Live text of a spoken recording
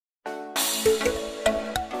Hi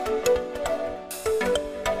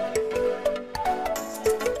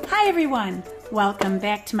everyone, welcome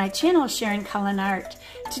back to my channel, sharoncullenart.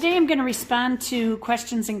 Today I'm going to respond to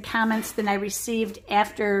questions and comments that I received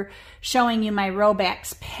after showing you my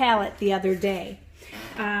Robax palette the other day.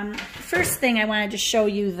 First thing I wanted to show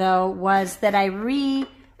you though was that I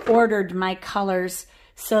reordered my colors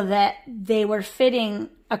so that they were fitting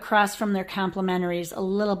across from their complementaries a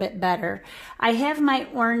little bit better. I have my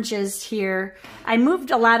oranges here. I moved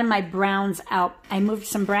a lot of my browns out. I moved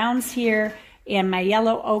some browns here and my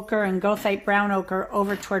yellow ochre and goethite brown ochre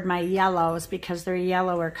over toward my yellows because they're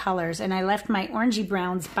yellower colors. And I left my orangey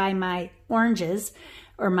browns by my oranges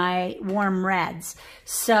or my warm reds.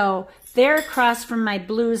 So they're across from my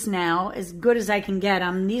blues now, as good as I can get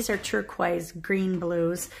them. These are turquoise green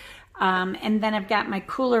blues. And then I've got my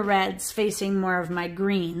cooler reds facing more of my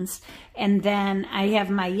greens. And then I have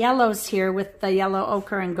my yellows here with the yellow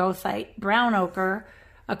ochre and goethite brown ochre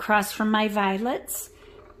across from my violets.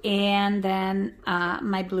 And then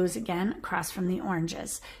my blues again across from the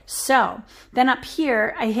oranges. So then up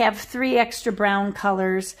here I have 3 extra brown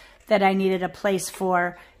colors that I needed a place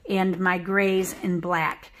for, and my grays and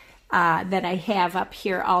black that I have up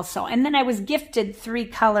here also. And then I was gifted 3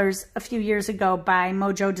 colors a few years ago by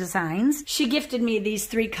Mojo Designs. She gifted me these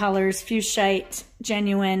 3 colors: Fuchsite,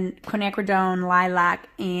 Genuine, Quinacridone, Lilac,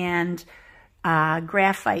 and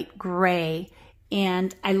Graphite Gray.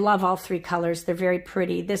 And I love all 3 colors. They're very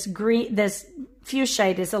pretty. This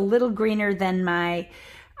Fuchsite is a little greener than my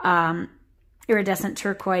iridescent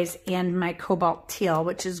turquoise and my cobalt teal,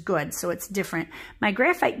 which is good, so it's different. My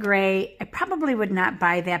graphite gray, I probably would not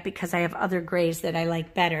buy that because I have other grays that I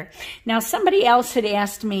like better. Now, somebody else had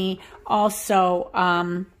asked me also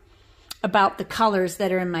about the colors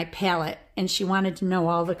that are in my palette, and she wanted to know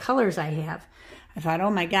all the colors I have. I thought,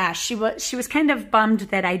 oh my gosh, she was kind of bummed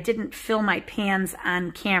that I didn't fill my pans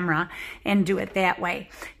on camera and do it that way.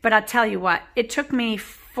 But I'll tell you what, it took me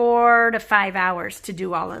 4 to 5 hours to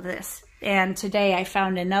do all of this. And today I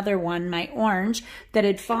found another one, my orange, that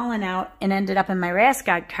had fallen out and ended up in my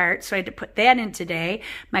Rascod cart, so I had to put that in today.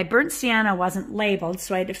 My burnt sienna wasn't labeled,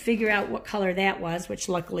 so I had to figure out what color that was, which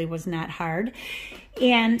luckily was not hard.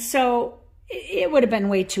 And so it would have been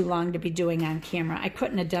way too long to be doing on camera. I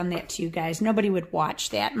couldn't have done that to you guys. Nobody would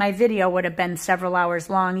watch that. My video would have been several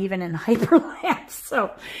hours long, even in hyperlapse.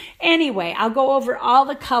 So anyway, I'll go over all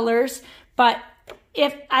the colors, but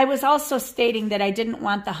if I was also stating that I didn't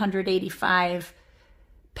want the 185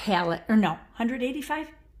 palette, or no, 185?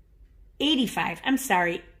 85, I'm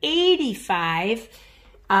sorry, 85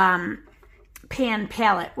 pan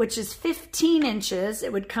palette, which is 15 inches.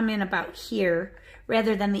 It would come in about here,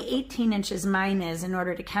 rather than the 18 inches mine is, in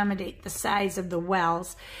order to accommodate the size of the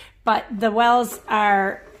wells. But the wells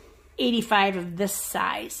are 85 of this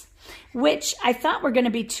size, which I thought were going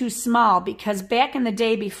to be too small because back in the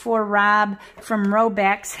day, before Rob from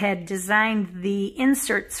Robax had designed the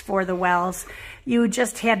inserts for the wells, you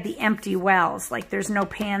just had the empty wells. Like, there's no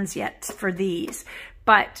pans yet for these.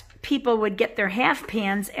 But people would get their half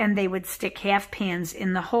pans and they would stick half pans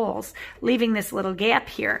in the holes, leaving this little gap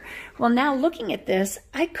here. Well, now looking at this,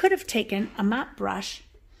 I could have taken a mop brush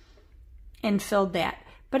and filled that.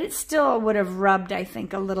 But it still would have rubbed, I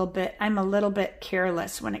think, a little bit. I'm a little bit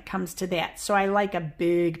careless when it comes to that. So I like a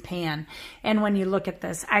big pan. And when you look at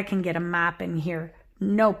this, I can get a mop in here,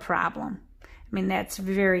 no problem. I mean, that's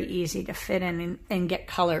very easy to fit in and get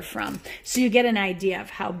color from. So you get an idea of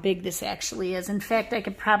how big this actually is. In fact, I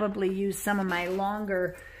could probably use some of my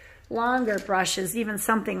longer brushes, even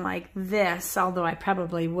something like this, although I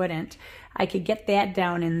probably wouldn't. I could get that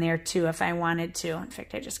down in there too if I wanted to. In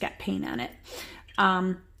fact, I just got paint on it.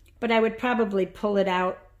 But I would probably pull it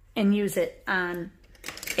out and use it on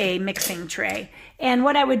a mixing tray. And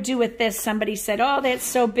what I would do with this, somebody said, oh, that's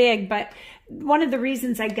so big. But one of the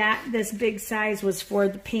reasons I got this big size was for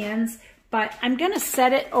the pans. But I'm going to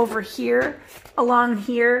set it over here, along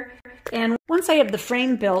here. And once I have the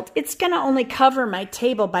frame built, it's going to only cover my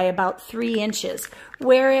table by about 3 inches.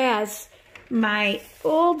 Whereas my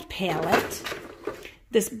old palette,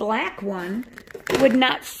 this black one, would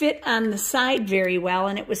not fit on the side very well,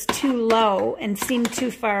 and it was too low and seemed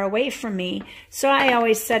too far away from me. So I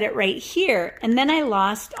always set it right here, and then I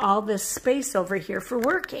lost all this space over here for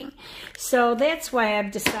working. So that's why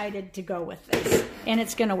I've decided to go with this, and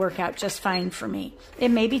it's going to work out just fine for me. It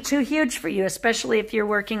may be too huge for you, especially if you're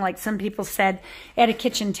working, like some people said, at a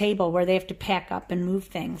kitchen table where they have to pack up and move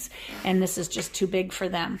things, and this is just too big for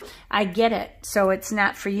them. I get it, so it's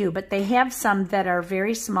not for you, but they have some that are very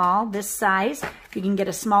very small, this size. You can get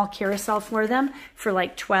a small carousel for them for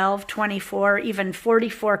like 12, 24, even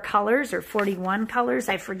 44 colors or 41 colors,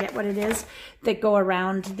 I forget what it is, that go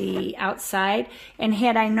around the outside. And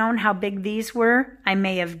had I known how big these were, I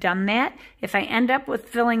may have done that. If I end up with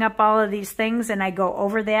filling up all of these things and I go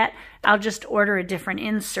over that, I'll just order a different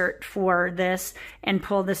insert for this and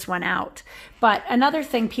pull this one out. But another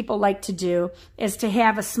thing people like to do is to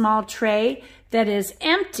have a small tray that is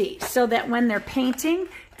empty so that when they're painting,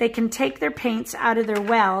 they can take their paints out of their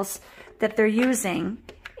wells that they're using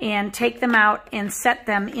and take them out and set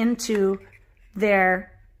them into their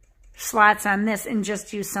slots on this and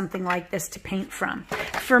just use something like this to paint from.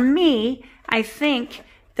 For me, I think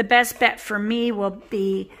the best bet for me will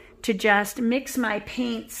be to just mix my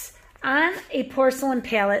paints on a porcelain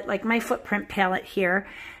palette, like my footprint palette here,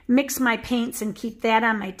 mix my paints and keep that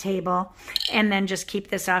on my table, and then just keep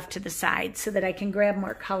this off to the side so that I can grab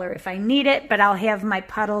more color if I need it, but I'll have my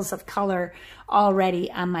puddles of color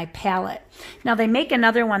already on my palette. Now they make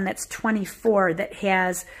another one that's 24 that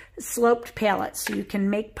has sloped palettes, so you can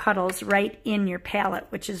make puddles right in your palette,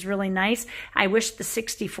 which is really nice. I wish the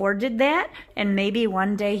 64 did that, and maybe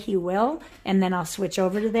one day he will, and then I'll switch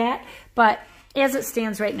over to that. But as it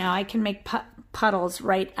stands right now, I can make puddles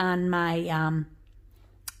right on my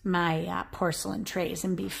porcelain trays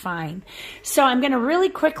and be fine. So I'm going to really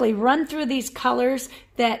quickly run through these colors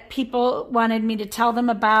that people wanted me to tell them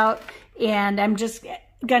about, and I'm just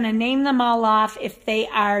going to name them all off. If they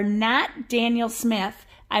are not Daniel Smith,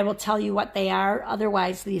 I will tell you what they are.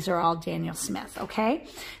 Otherwise, these are all Daniel Smith, okay?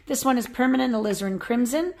 This one is Permanent Alizarin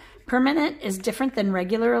Crimson. Permanent is different than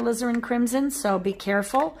regular alizarin crimson, so be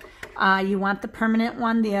careful. You want the permanent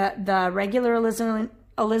one. The regular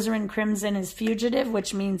alizarin crimson is fugitive,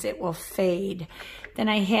 which means it will fade. Then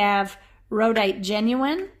I have Rhodite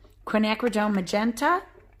Genuine, Quinacridone Magenta.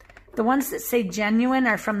 The ones that say genuine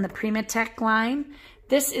are from the Primatech line.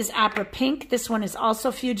 This is Opera Pink. This one is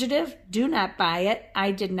also fugitive. Do not buy it.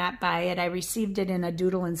 I did not buy it. I received it in a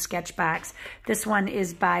doodle and sketch box. This one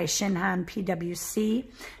is by Shinhan PWC.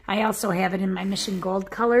 I also have it in my Mission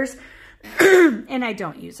Gold colors, and I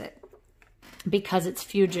don't use it because it's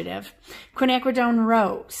fugitive. Quinacridone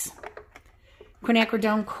Rose,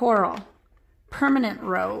 Quinacridone Coral, Permanent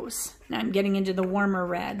Rose. Now I'm getting into the warmer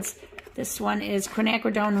reds. This one is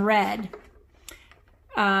Quinacridone Red.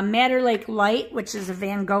 Madder Lake Light, which is a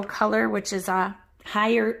Van Gogh color, which is a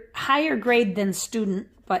higher grade than student,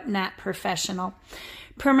 but not professional.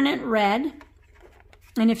 Permanent Red,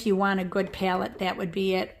 and if you want a good palette, that would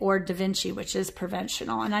be it, or Da Vinci, which is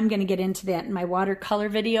professional. And I'm going to get into that in my watercolor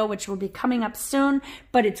video, which will be coming up soon,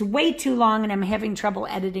 but it's way too long and I'm having trouble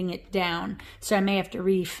editing it down, so I may have to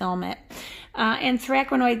refilm it.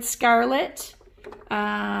 Anthracanoid Scarlet,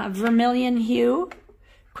 Vermilion Hue,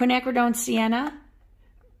 Quinacridone Sienna,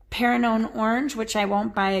 Paranone Orange, which I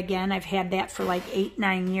won't buy again. I've had that for like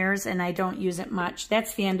 8-9 years and I don't use it much.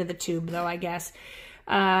 That's the end of the tube though, I guess.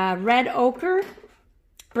 Red Ochre,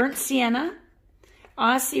 Burnt Sienna,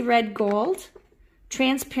 Aussie Red Gold,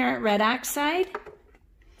 Transparent Red Oxide,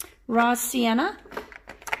 Raw Sienna,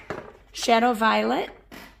 Shadow Violet,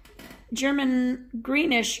 German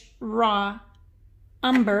Greenish Raw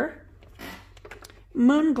Umber,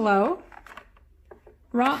 Moon Glow,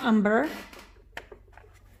 Raw Umber,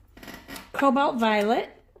 Cobalt Violet,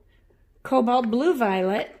 Cobalt Blue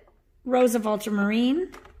Violet, Rose of Ultramarine,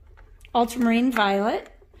 Ultramarine Violet,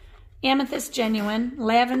 Amethyst Genuine,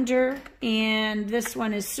 Lavender, and this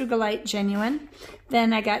one is Sugalite Genuine.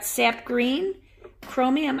 Then I got Sap Green,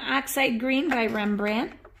 Chromium Oxide Green by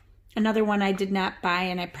Rembrandt, another one I did not buy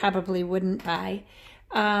and I probably wouldn't buy.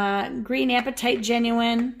 Green Apatite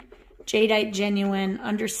Genuine, Jadeite Genuine,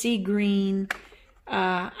 Undersea Green,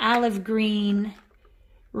 Olive Green,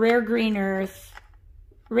 Rare Green Earth,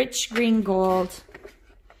 Rich Green Gold,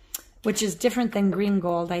 which is different than green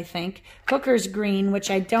gold, I think. Hooker's Green, which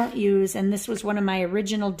I don't use, and this was one of my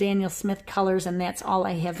original Daniel Smith colors, and that's all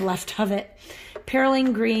I have left of it.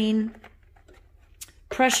 Perylene Green,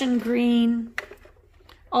 Prussian Green,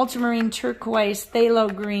 Ultramarine Turquoise,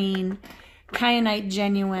 Phthalo Green, Kyanite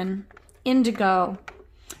Genuine, Indigo,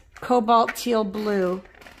 Cobalt Teal Blue,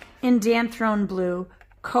 Indanthrone Blue,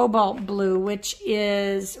 Cobalt Blue, which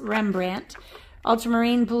is Rembrandt,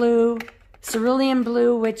 Ultramarine Blue, Cerulean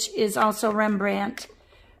Blue, which is also Rembrandt,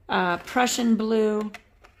 Prussian Blue,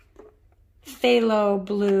 Phthalo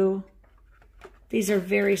Blue. These are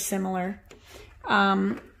very similar.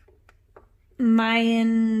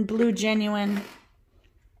 Mayan Blue Genuine,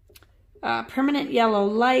 Permanent Yellow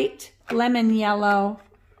Light, Lemon Yellow,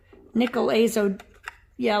 Nickel Azo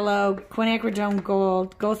Yellow, Quinacridone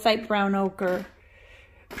Gold, Goethite Brown Ochre,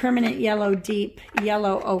 permanent yellow deep,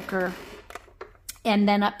 yellow ochre. And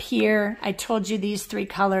then up here, I told you these three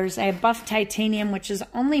colors. I have buff titanium, which is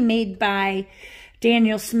only made by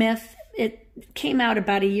Daniel Smith. It came out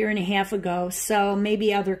about 1.5 years ago, so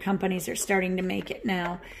maybe other companies are starting to make it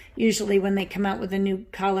now. Usually when they come out with a new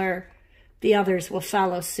color, the others will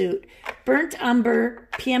follow suit. Burnt umber,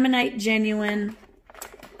 Piamonite genuine,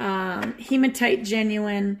 hematite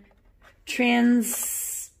genuine,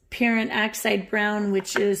 transparent oxide brown,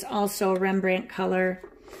 which is also a Rembrandt color.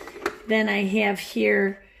 Then I have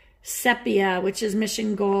here sepia, which is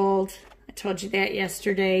mission gold. I told you that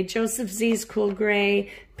yesterday. Joseph Z's cool gray,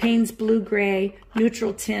 Payne's blue gray,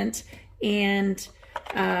 neutral tint, and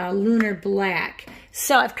lunar black.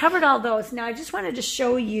 So I've covered all those. Now I just wanted to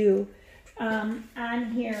show you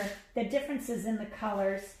on here the differences in the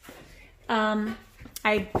colors.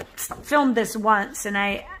 I filmed this once,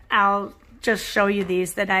 and I'll just show you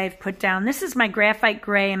these that I've put down. This is my graphite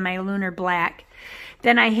gray and my lunar black.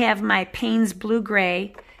 Then I have my Payne's blue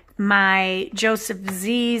gray, my Joseph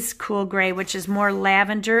Z's cool gray, which is more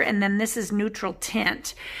lavender, and then this is neutral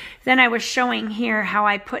tint. Then I was showing here how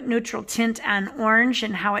I put neutral tint on orange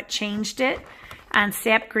and how it changed it, on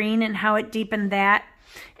sap green and how it deepened that.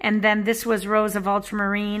 And then this was rose of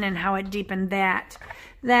ultramarine and how it deepened that.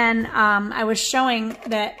 Then I was showing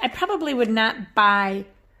that I probably would not buy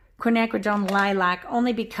quinacridone lilac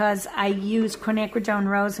only because I use quinacridone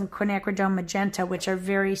rose and quinacridone magenta, which are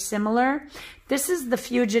very similar. This is the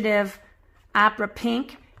Fugitive Opera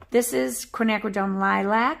Pink. This is quinacridone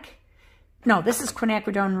lilac. No, this is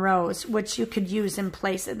quinacridone rose, which you could use in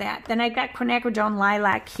place of that. Then I got quinacridone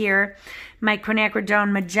lilac here, my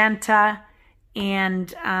quinacridone magenta,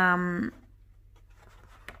 and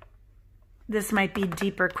this might be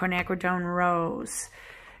deeper quinacridone rose.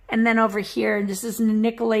 And then over here, this is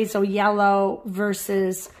Nicolazo yellow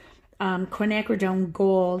versus quinacridone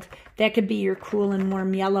gold. That could be your cool and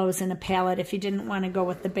warm yellows in a palette if you didn't want to go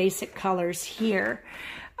with the basic colors here.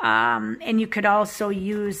 And you could also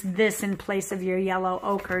use this in place of your yellow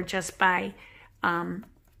ochre just by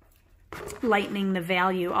lightening the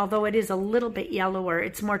value. Although it is a little bit yellower,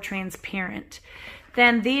 it's more transparent.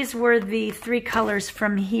 Then these were the three colors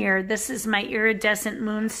from here. This is my iridescent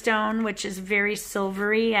moonstone, which is very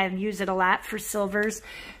silvery. I use it a lot for silvers.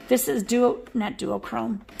 This is not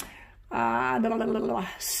duochrome,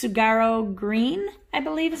 Sugaro green, I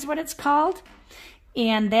believe is what it's called.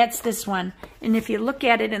 And that's this one. And if you look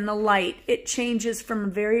at it in the light, it changes from a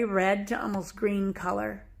very red to almost green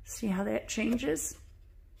color. See how that changes?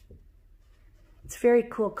 It's a very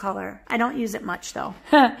cool color. I don't use it much though.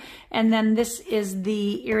 And then this is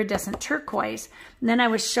the iridescent turquoise. And then I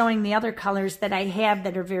was showing the other colors that I have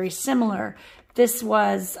that are very similar. This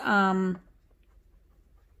was, I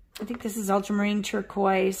think this is ultramarine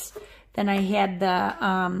turquoise. Then I had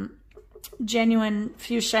the genuine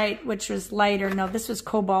fuchsite, which was lighter. No, this was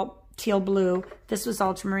cobalt teal blue. This was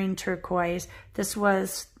ultramarine turquoise. This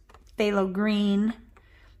was phthalo green.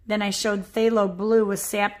 Then I showed phthalo blue with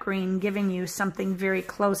sap green, giving you something very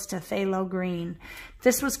close to phthalo green.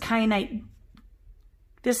 This was kyanite.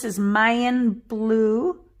 This is Mayan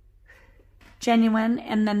blue genuine,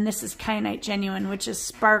 and then this is kyanite genuine, which is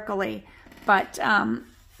sparkly. But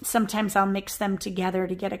sometimes I'll mix them together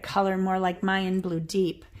to get a color more like Mayan blue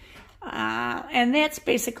deep. And that's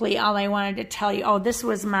basically all I wanted to tell you. Oh, this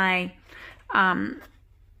was my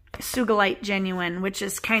Sugilite genuine, which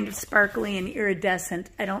is kind of sparkly and iridescent.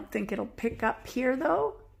 I don't think it'll pick up here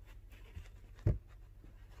though.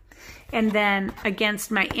 And then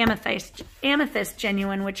against my amethyst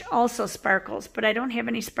genuine, which also sparkles, but I don't have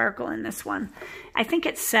any sparkle in this one. I think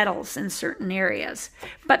it settles in certain areas.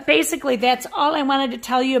 But basically that's all I wanted to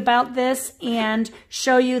tell you about this and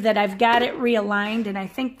show you that I've got it realigned, and I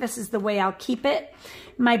think this is the way I'll keep it.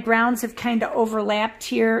 My browns have kind of overlapped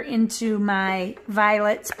here into my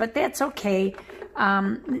violets, but that's okay.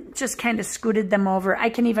 Just kind of scooted them over. I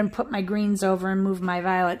can even put my greens over and move my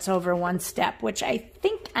violets over one step, which I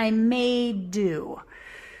think I may do.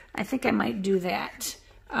 I think I might do that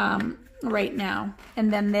right now.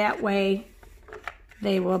 And then that way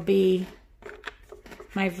they will be,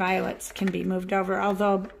 my violets can be moved over.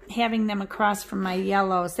 Although having them across from my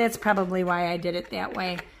yellows, that's probably why I did it that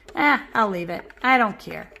way. I'll leave it. I don't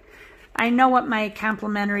care. I know what my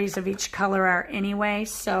complementaries of each color are anyway,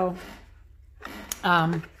 so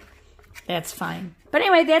that's fine. But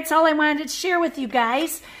anyway, that's all I wanted to share with you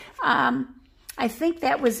guys. I think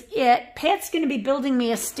that was it. Pat's going to be building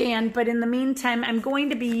me a stand, but in the meantime, I'm going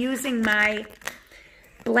to be using my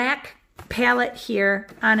black palette here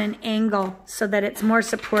on an angle so that it's more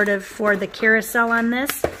supportive for the carousel on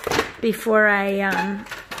this before I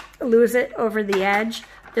lose it over the edge.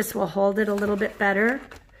 This will hold it a little bit better.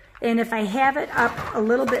 And if I have it up a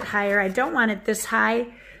little bit higher, I don't want it this high,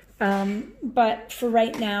 but for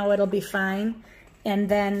right now it'll be fine. And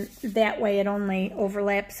then that way it only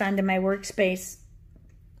overlaps onto my workspace,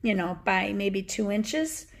 you know, by maybe 2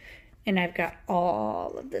 inches. And I've got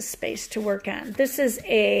all of this space to work on. This is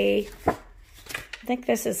I think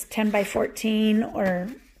this is 10 by 14, or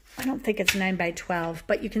I don't think it's 9 by 12,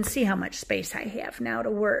 but you can see how much space I have now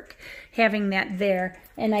to work, having that there.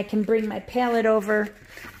 And I can bring my palette over,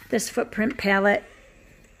 this footprint palette,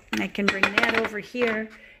 and I can bring that over here,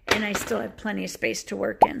 and I still have plenty of space to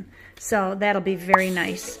work in. So that'll be very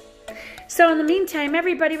nice. So in the meantime,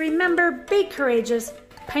 everybody remember, be courageous,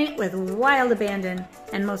 paint with wild abandon,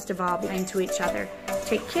 and most of all, be kind to each other.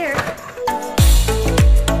 Take care.